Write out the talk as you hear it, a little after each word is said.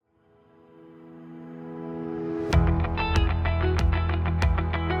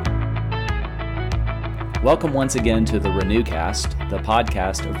Welcome once again to the RenewCast, the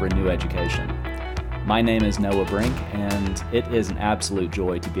podcast of Renew Education. My name is Noah Brink, and it is an absolute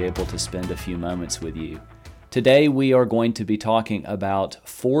joy to be able to spend a few moments with you. Today we are going to be talking about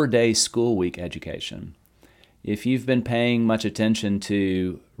 4-day school week education. If you've been paying much attention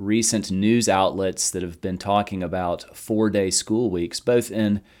to recent news outlets that have been talking about 4-day school weeks, both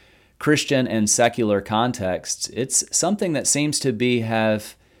in Christian and secular contexts, it's something that seems to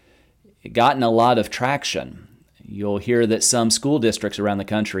have gotten a lot of traction. You'll hear that some school districts around the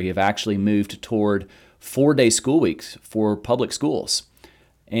country have actually moved toward 4-day school weeks for public schools.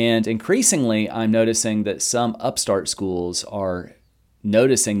 And increasingly, I'm noticing that some upstart schools are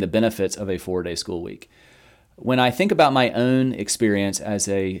noticing the benefits of a 4-day school week. When I think about my own experience as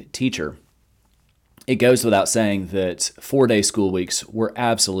a teacher, it goes without saying that 4-day school weeks were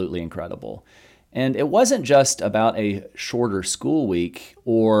absolutely incredible. And it wasn't just about a shorter school week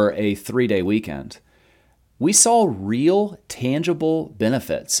or a 3-day weekend. We saw real, tangible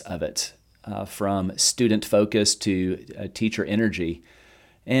benefits of it, from student focus to teacher energy.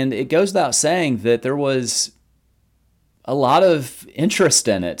 And it goes without saying that there was a lot of interest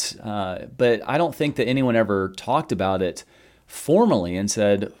in it, but I don't think that anyone ever talked about it formally and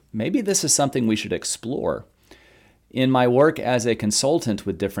said, maybe this is something we should explore. In my work as a consultant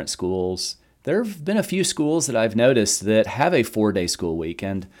with different schools, there have been a few schools that I've noticed that have a 4-day school week,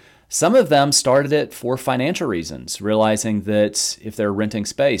 and some of them started it for financial reasons, realizing that if they're renting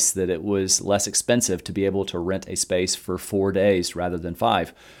space, that it was less expensive to be able to rent a space for 4 days rather than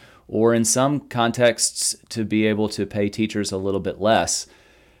 5, or in some contexts to be able to pay teachers a little bit less.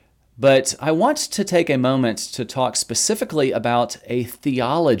 But I want to take a moment to talk specifically about a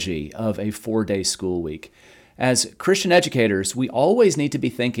theology of a 4-day school week. As Christian educators, we always need to be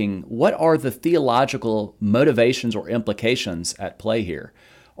thinking, what are the theological motivations or implications at play here?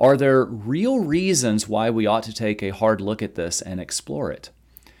 Are there real reasons why we ought to take a hard look at this and explore it?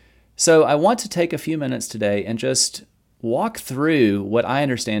 So I want to take a few minutes today and just walk through what I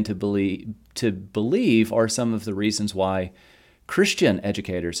understand to believe are some of the reasons why Christian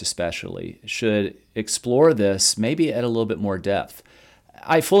educators especially should explore this maybe at a little bit more depth.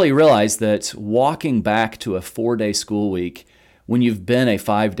 I fully realize that walking back to a 4-day school week when you've been a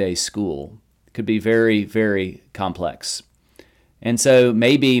 5-day school could be very, very complex. And so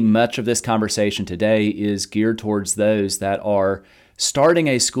maybe much of this conversation today is geared towards those that are starting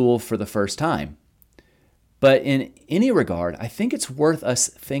a school for the first time. But in any regard, I think it's worth us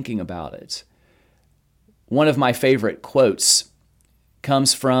thinking about it. One of my favorite quotes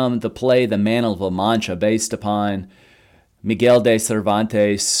comes from the play The Man of La Mancha, based upon Miguel de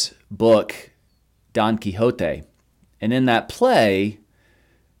Cervantes' book, Don Quixote. And in that play,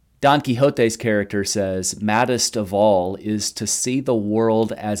 Don Quixote's character says, "Maddest of all is to see the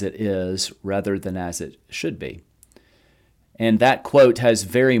world as it is rather than as it should be." And that quote has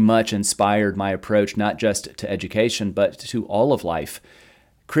very much inspired my approach, not just to education, but to all of life.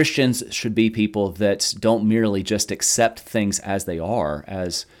 Christians should be people that don't merely just accept things as they are,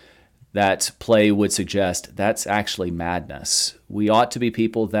 as that play would suggest. That's actually madness. We ought to be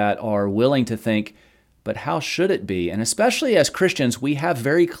people that are willing to think, but how should it be? And especially as Christians, we have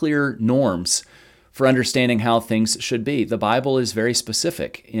very clear norms for understanding how things should be. The Bible is very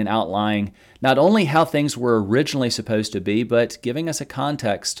specific in outlining not only how things were originally supposed to be, but giving us a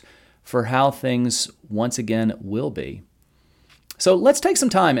context for how things once again will be. So let's take some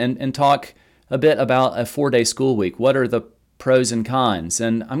time and talk a bit about a 4-day school week. What are the pros and cons?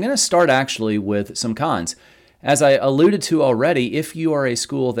 And I'm going to start actually with some cons. As I alluded to already, if you are a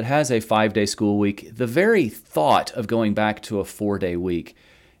school that has a 5-day school week, the very thought of going back to a 4-day week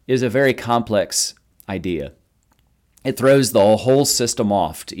is a very complex idea. It throws the whole system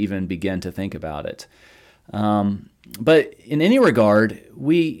off to even begin to think about it. But in any regard,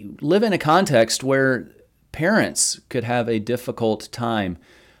 we live in a context where parents could have a difficult time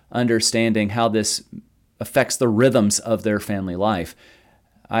understanding how this affects the rhythms of their family life.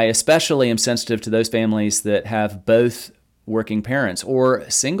 I especially am sensitive to those families that have both working parents or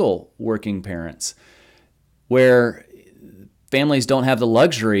single working parents, where families don't have the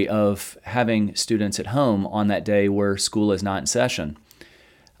luxury of having students at home on that day where school is not in session.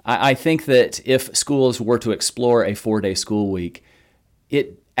 I think that if schools were to explore a 4-day school week,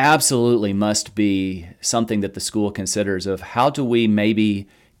 it absolutely must be something that the school considers of how do we maybe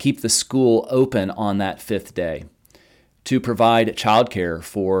keep the school open on that 5th day to provide childcare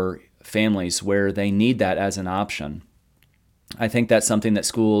for families where they need that as an option. I think that's something that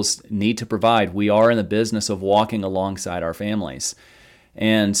schools need to provide. We are in the business of walking alongside our families.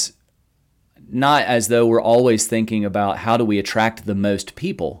 And not as though we're always thinking about how do we attract the most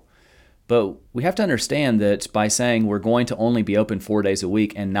people, But we have to understand that by saying we're going to only be open 4 days a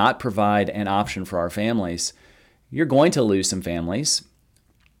week and not provide an option for our families, you're going to lose some families.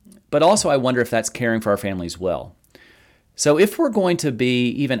 But also, I wonder if that's caring for our families well. So if we're going to be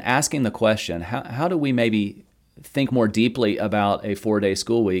even asking the question, how do we maybe think more deeply about a 4-day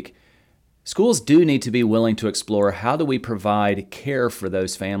school week? Schools do need to be willing to explore how do we provide care for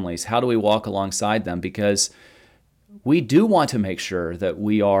those families? How do we walk alongside them? Because we do want to make sure that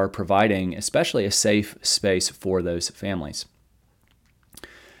we are providing especially a safe space for those families.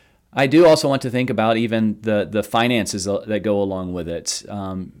 I do also want to think about even the finances that go along with it.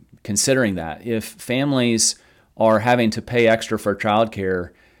 Considering that if families are having to pay extra for childcare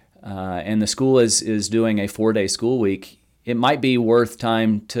and the school is doing a 4-day school week, it might be worth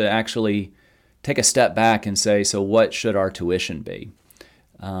time to actually take a step back and say, so what should our tuition be?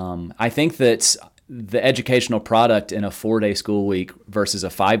 I think that the educational product in a 4-day school week versus a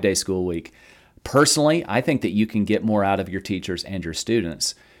 5-day school week, personally, I think that you can get more out of your teachers and your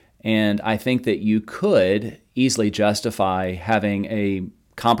students. And I think that you could easily justify having a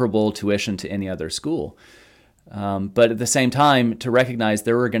comparable tuition to any other school. But at the same time, to recognize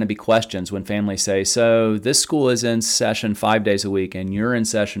there are going to be questions when families say, so this school is in session 5 days a week and you're in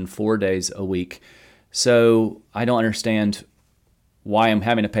session 4 days a week. So I don't understand why I'm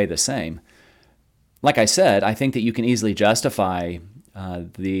having to pay the same. Like I said, I think that you can easily justify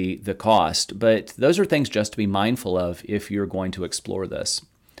the cost, but those are things just to be mindful of if you're going to explore this.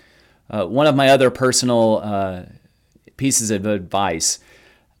 One of my other personal pieces of advice,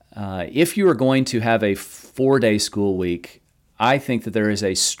 if you are going to have a 4-day school week, I think that there is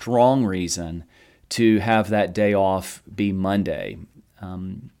a strong reason to have that day off be Monday.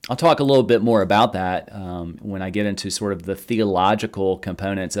 I'll talk a little bit more about that when I get into sort of the theological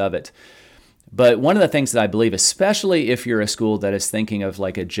components of it. But one of the things that I believe, especially if you're a school that is thinking of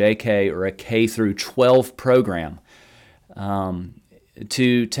like a JK or a K through 12 program,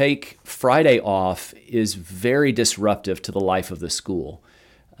 to take Friday off is very disruptive to the life of the school.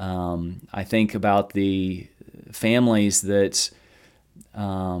 I think about the families that,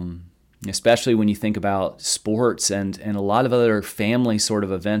 especially when you think about sports and a lot of other family sort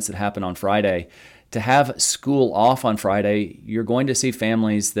of events that happen on Friday, to have school off on Friday, you're going to see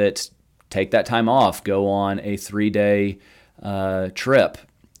families that take that time off, go on a 3-day trip.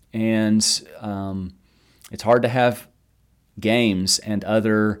 And it's hard to have games and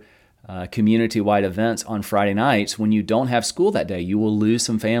other community-wide events on Friday nights when you don't have school that day. You will lose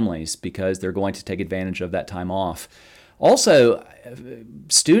some families because they're going to take advantage of that time off. Also,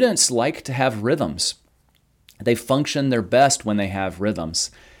 students like to have rhythms. They function their best when they have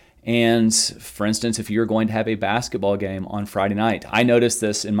rhythms. And for instance, if you're going to have a basketball game on Friday night, I noticed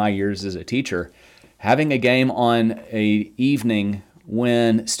this in my years as a teacher, having a game on an evening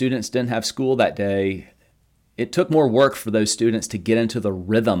when students didn't have school that day, it took more work for those students to get into the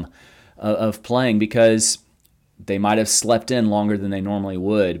rhythm of playing because they might have slept in longer than they normally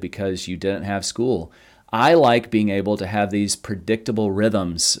would because you didn't have school. I like being able to have these predictable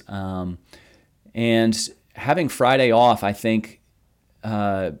rhythms. And having Friday off, I think,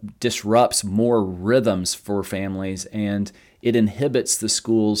 disrupts more rhythms for families, and it inhibits the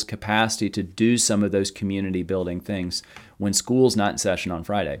school's capacity to do some of those community building things when school's not in session on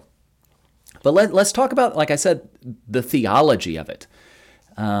Friday. But let's talk about, like I said, the theology of it.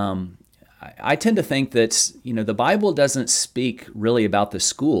 I tend to think that, the Bible doesn't speak really about the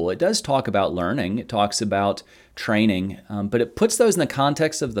school. It does talk about learning. It talks about training, but it puts those in the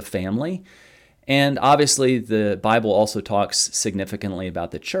context of the family. And obviously, the Bible also talks significantly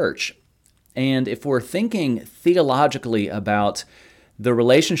about the church. And if we're thinking theologically about the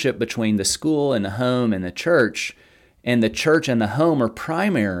relationship between the school and the home and the church and the home are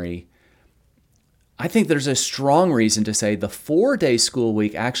primary, I think there's a strong reason to say the 4-day school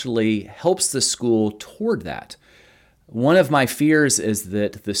week actually helps the school toward that. One of my fears is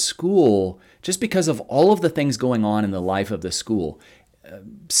that the school, just because of all of the things going on in the life of the school,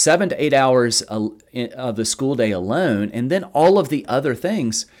 7 to 8 hours of the school day alone, and then all of the other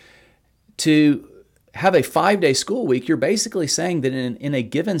things, to have a 5-day school week, you're basically saying that in a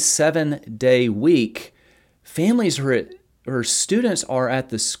given 7-day week, families or students are at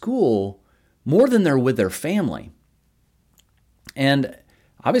the school more than they're with their family. And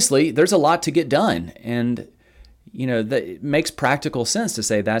obviously, there's a lot to get done. And, that it makes practical sense to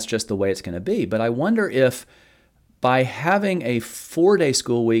say that's just the way it's going to be. But I wonder if by having a 4-day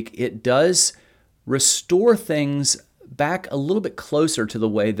school week, it does restore things back a little bit closer to the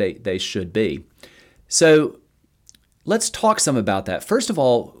way they should be. So let's talk some about that. First of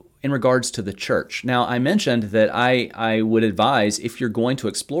all, in regards to the church. Now, I mentioned that I would advise, if you're going to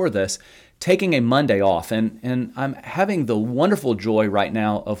explore this, taking a Monday off. And I'm having the wonderful joy right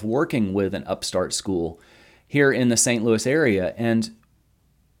now of working with an upstart school here in the St. Louis area. And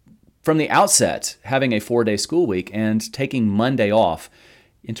from the outset, having a 4-day school week and taking Monday off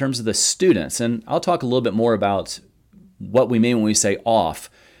in terms of the students. And I'll talk a little bit more about what we mean when we say off.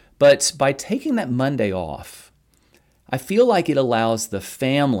 But by taking that Monday off, I feel like it allows the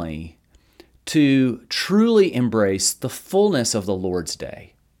family to truly embrace the fullness of the Lord's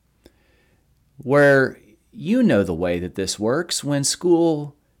Day, where you know the way that this works. When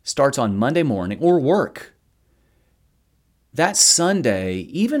school starts on Monday morning, or work, that Sunday,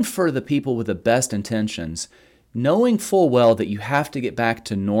 even for the people with the best intentions, knowing full well that you have to get back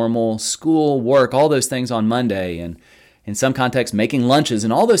to normal school, work, all those things on Monday, and in some contexts, making lunches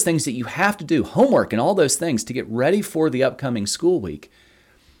and all those things that you have to do, homework and all those things to get ready for the upcoming school week.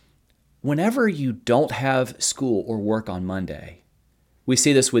 Whenever you don't have school or work on Monday, we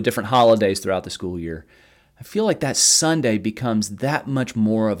see this with different holidays throughout the school year, I feel like that Sunday becomes that much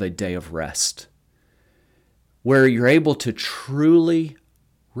more of a day of rest, where you're able to truly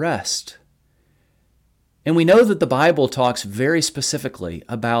rest. And we know that the Bible talks very specifically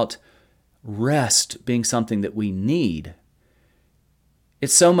about rest being something that we need.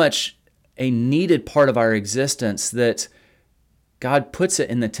 It's so much a needed part of our existence that God puts it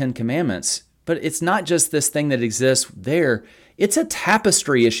in the Ten Commandments. But it's not just this thing that exists there. It's a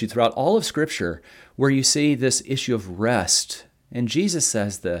tapestry issue throughout all of Scripture where you see this issue of rest. And Jesus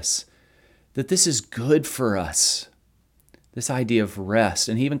says this, that this is good for us, this idea of rest.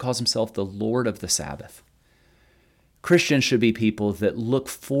 And he even calls himself the Lord of the Sabbath. Christians should be people that look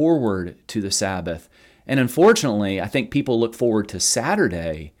forward to the Sabbath. And unfortunately, I think people look forward to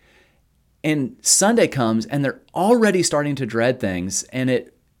Saturday, and Sunday comes and they're already starting to dread things, and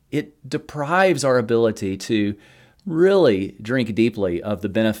it deprives our ability to really drink deeply of the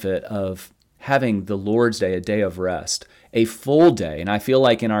benefit of having the Lord's Day, a day of rest, a full day. And I feel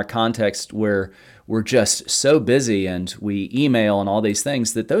like in our context where we're just so busy and we email and all these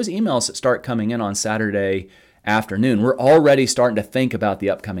things, that those emails that start coming in on Saturday afternoon, we're already starting to think about the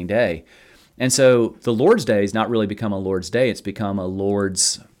upcoming day. And so the Lord's Day has not really become a Lord's Day. It's become a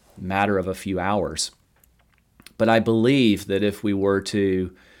Lord's matter of a few hours. But I believe that if we were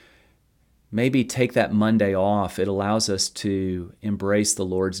to maybe take that Monday off, it allows us to embrace the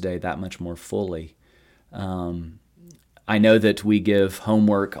Lord's Day that much more fully. I know that we give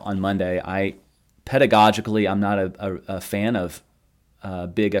homework on Monday. Pedagogically, I'm not a fan of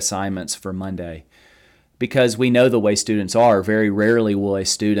big assignments for Monday, because we know the way students are. Very rarely will a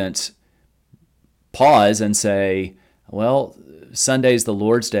student pause and say, well, Sunday's the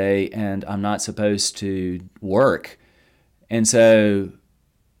Lord's Day and I'm not supposed to work. And so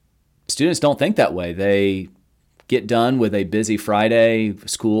students don't think that way. They get done with a busy Friday,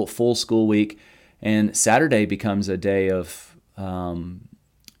 full school week, and Saturday becomes a day of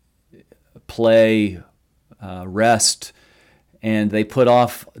play, rest, and they put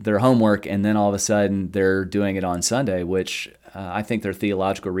off their homework, and then all of a sudden they're doing it on Sunday, which I think there are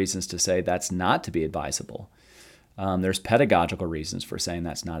theological reasons to say that's not to be advisable. There's pedagogical reasons for saying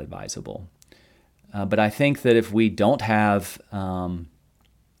that's not advisable. But I think that if we don't have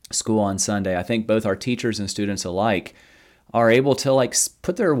school on Sunday, I think both our teachers and students alike are able to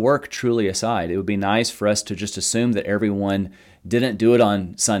put their work truly aside. It would be nice for us to just assume that everyone didn't do it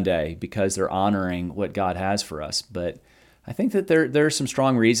on Sunday because they're honoring what God has for us. But I think that there are some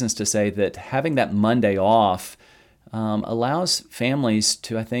strong reasons to say that having that Monday off allows families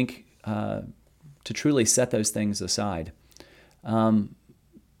to, I think, to truly set those things aside.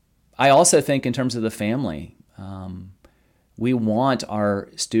 I also think in terms of the family, we want our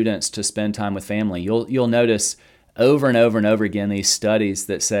students to spend time with family. You'll notice over and over and over again these studies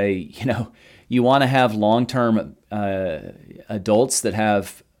that say, you want to have long-term adults that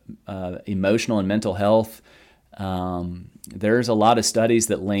have emotional and mental health. There's a lot of studies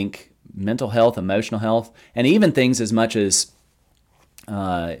that link mental health, emotional health, and even things as much as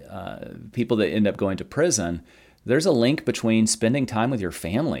people that end up going to prison. There's a link between spending time with your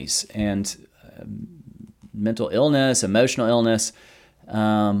families and mental illness, emotional illness.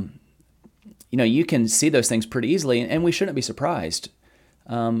 You can see those things pretty easily, and we shouldn't be surprised.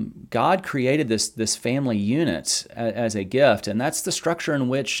 God created this family unit as a gift, and that's the structure in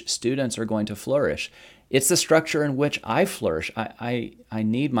which students are going to flourish. It's the structure in which I flourish. I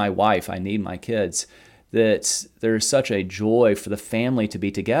need my wife. I need my kids. That there's such a joy for the family to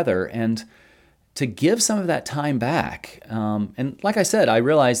be together and to give some of that time back. And like I said, I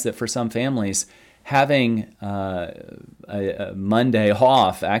realize that for some families, having a Monday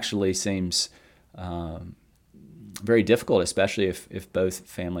off actually seems very difficult, especially if both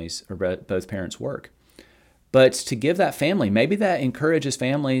families or both parents work. But to give that family, maybe that encourages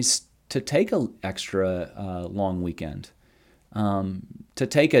families to take an extra long weekend, to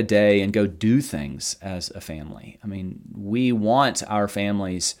take a day and go do things as a family. I mean, we want our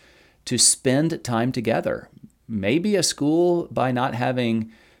families to spend time together. Maybe a school, by not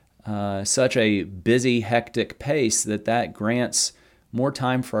having such a busy, hectic pace, that grants more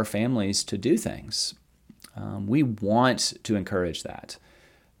time for our families to do things. We want to encourage that.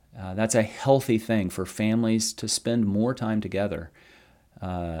 That's a healthy thing for families to spend more time together.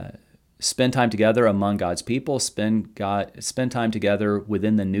 Spend time together among God's people, spend time together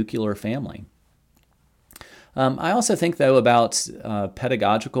within the nuclear family. I also think, though, about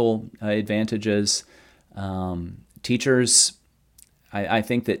pedagogical advantages. Teachers, I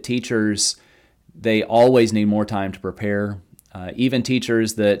think that teachers, they always need more time to prepare. Even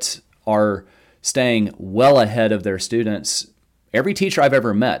teachers that are staying well ahead of their students, every teacher I've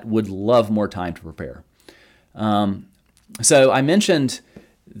ever met would love more time to prepare. So I mentioned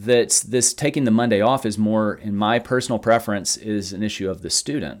that this taking the Monday off is more, in my personal preference, is an issue of the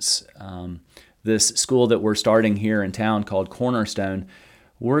students. This school that we're starting here in town called Cornerstone,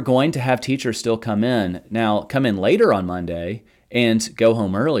 we're going to have teachers still come in. Now, come in later on Monday and go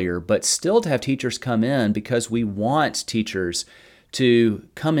home earlier, but still to have teachers come in because we want teachers to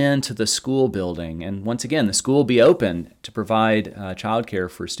come into the school building. And once again, the school will be open to provide childcare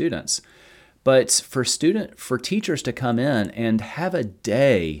for students. But for teachers to come in and have a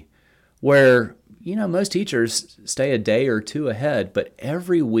day where, most teachers stay a day or two ahead, but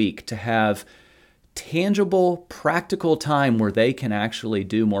every week to have tangible, practical time where they can actually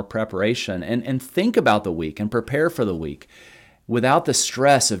do more preparation and think about the week and prepare for the week without the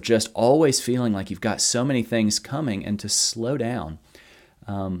stress of just always feeling like you've got so many things coming, and to slow down.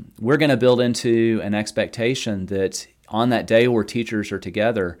 We're going to build into an expectation that on that day where teachers are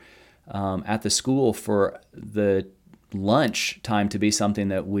together at the school, for the lunch time to be something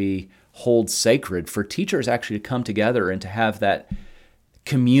that we hold sacred, for teachers actually to come together and to have that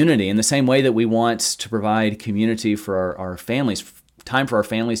community in the same way that we want to provide community for our families, time for our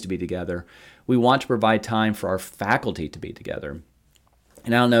families to be together. We want to provide time for our faculty to be together.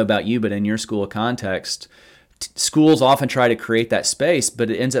 And I don't know about you, but in your school context, schools often try to create that space,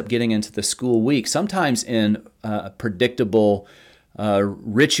 but it ends up getting into the school week, sometimes in predictable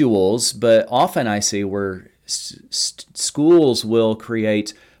rituals, but often I see where schools will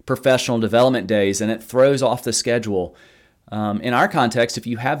create professional development days, and it throws off the schedule. In our context, if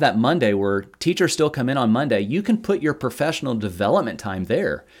you have that Monday where teachers still come in on Monday, you can put your professional development time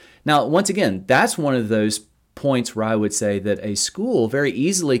there. Now, once again, that's one of those points where I would say that a school very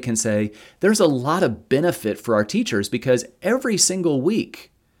easily can say there's a lot of benefit for our teachers, because every single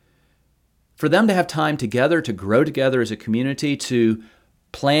week, for them to have time together, to grow together as a community, to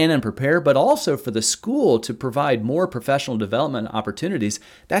plan and prepare, but also for the school to provide more professional development opportunities,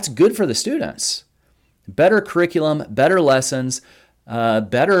 that's good for the students. Better curriculum, better lessons,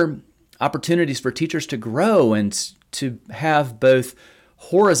 better opportunities for teachers to grow and to have both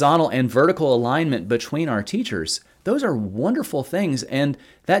horizontal and vertical alignment between our teachers. Those are wonderful things, and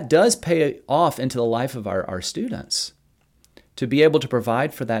that does pay off into the life of our students to be able to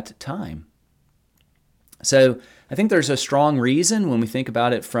provide for that time. So I think there's a strong reason when we think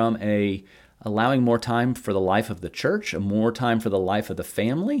about it from allowing more time for the life of the church, more time for the life of the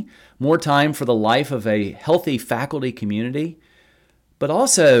family, more time for the life of a healthy faculty community. But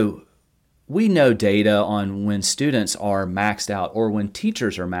also, we know data on when students are maxed out or when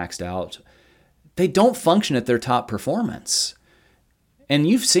teachers are maxed out, they don't function at their top performance. And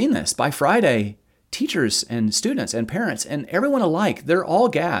you've seen this. By Friday, teachers and students and parents and everyone alike, they're all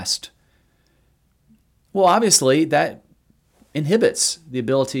gassed. Well, obviously, that inhibits the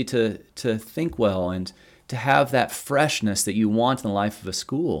ability to think well and to have that freshness that you want in the life of a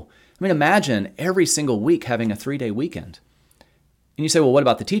school. I mean, imagine every single week having a 3-day weekend. And you say, well, what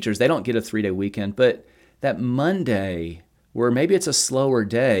about the teachers? They don't get a 3-day weekend. But that Monday, where maybe it's a slower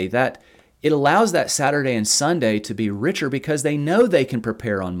day, that it allows that Saturday and Sunday to be richer because they know they can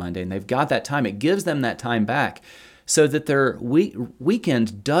prepare on Monday and they've got that time. It gives them that time back so that their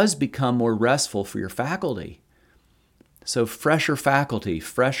weekend does become more restful for your faculty. So fresher faculty,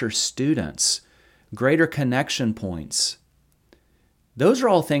 fresher students, greater connection points. Those are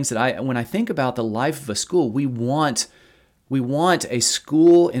all things that when I think about the life of a school, we want a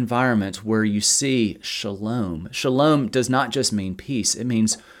school environment where you see shalom. Shalom does not just mean peace. It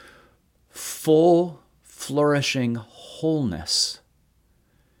means full, flourishing wholeness.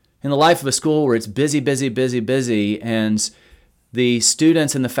 In the life of a school where it's busy, busy, busy, busy, and the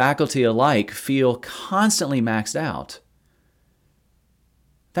students and the faculty alike feel constantly maxed out,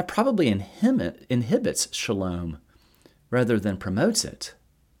 that probably inhibits shalom rather than promotes it.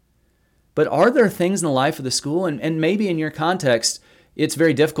 But are there things in the life of the school, and maybe in your context, it's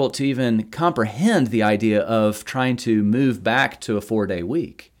very difficult to even comprehend the idea of trying to move back to a 4-day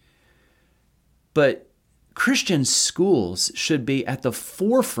week. But Christian schools should be at the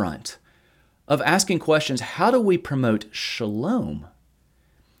forefront of asking questions. How do we promote shalom?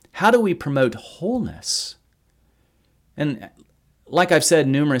 How do we promote wholeness? And like I've said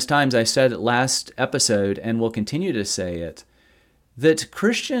numerous times, I said it last episode and will continue to say it, that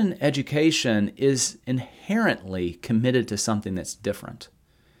Christian education is inherently committed to something that's different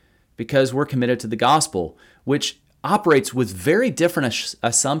because we're committed to the gospel, which operates with very different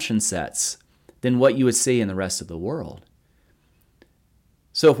assumption sets than what you would see in the rest of the world.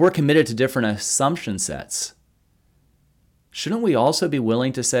 So if we're committed to different assumption sets, shouldn't we also be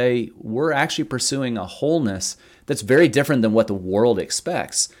willing to say we're actually pursuing a wholeness that's very different than what the world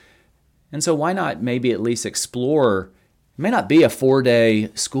expects? And so why not maybe at least explore, it may not be a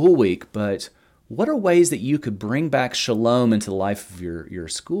 4-day school week, but what are ways that you could bring back shalom into the life of your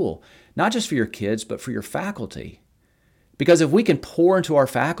school? Not just for your kids, but for your faculty. Because if we can pour into our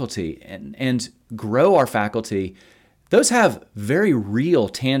faculty and grow our faculty, those have very real,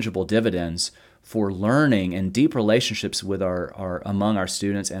 tangible dividends for learning and deep relationships with among our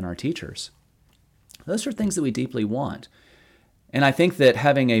students and our teachers. Those are things that we deeply want. And I think that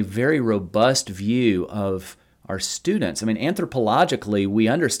having a very robust view of our students, anthropologically, we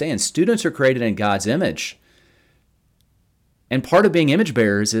understand students are created in God's image. And part of being image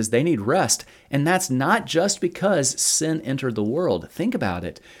bearers is they need rest. And that's not just because sin entered the world. Think about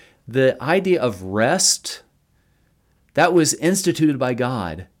it. The idea of rest, that was instituted by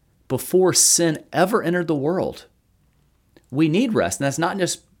God before sin ever entered the world. We need rest. And that's not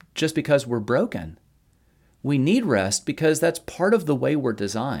just because we're broken. We need rest because that's part of the way we're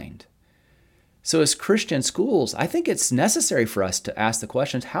designed. So as Christian schools, I think it's necessary for us to ask the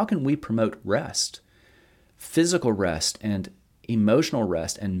questions, how can we promote rest? Physical rest and emotional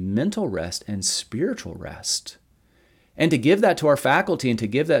rest and mental rest and spiritual rest. And to give that to our faculty and to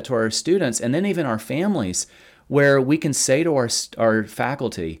give that to our students and then even our families, where we can say to our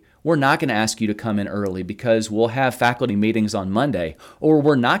faculty, we're not going to ask you to come in early because we'll have faculty meetings on Monday, or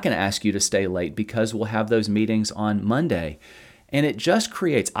we're not going to ask you to stay late because we'll have those meetings on Monday. And it just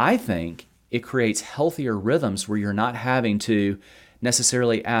creates, I think, it creates healthier rhythms where you're not having to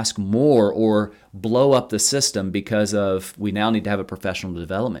necessarily ask more or blow up the system because of we now need to have a professional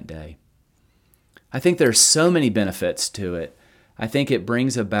development day. I think there's so many benefits to it. I think it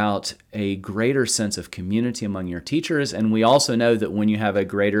brings about a greater sense of community among your teachers, and we also know that when you have a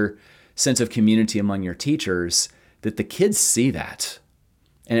greater sense of community among your teachers, that the kids see that,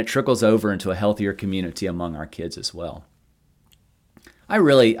 and it trickles over into a healthier community among our kids as well. I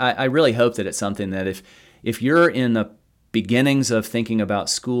really hope that it's something that if you're in the beginnings of thinking about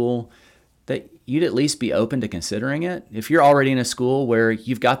school, that you'd at least be open to considering it. If you're already in a school where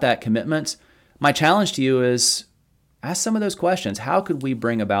you've got that commitment, my challenge to you is ask some of those questions. How could we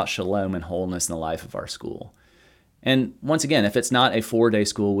bring about shalom and wholeness in the life of our school? And once again, if it's not a 4-day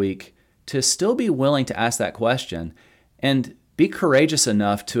school week, to still be willing to ask that question and be courageous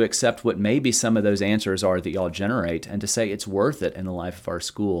enough to accept what maybe some of those answers are that y'all generate and to say it's worth it in the life of our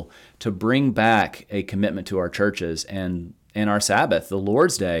school to bring back a commitment to our churches and our Sabbath, the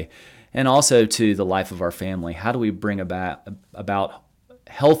Lord's Day, and also to the life of our family. How do we bring about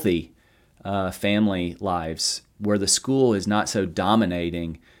healthy family lives where the school is not so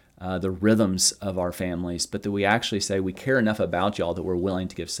dominating the rhythms of our families, but that we actually say we care enough about y'all that we're willing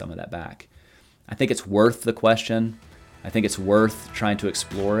to give some of that back? I think it's worth the question. I think it's worth trying to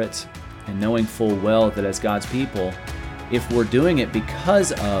explore it and knowing full well that as God's people, if we're doing it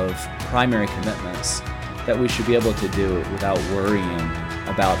because of primary commitments, that we should be able to do it without worrying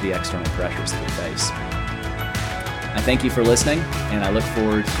about the external pressures that we face. I thank you for listening, and I look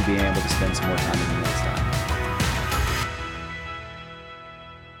forward to being able to spend some more time with you next time.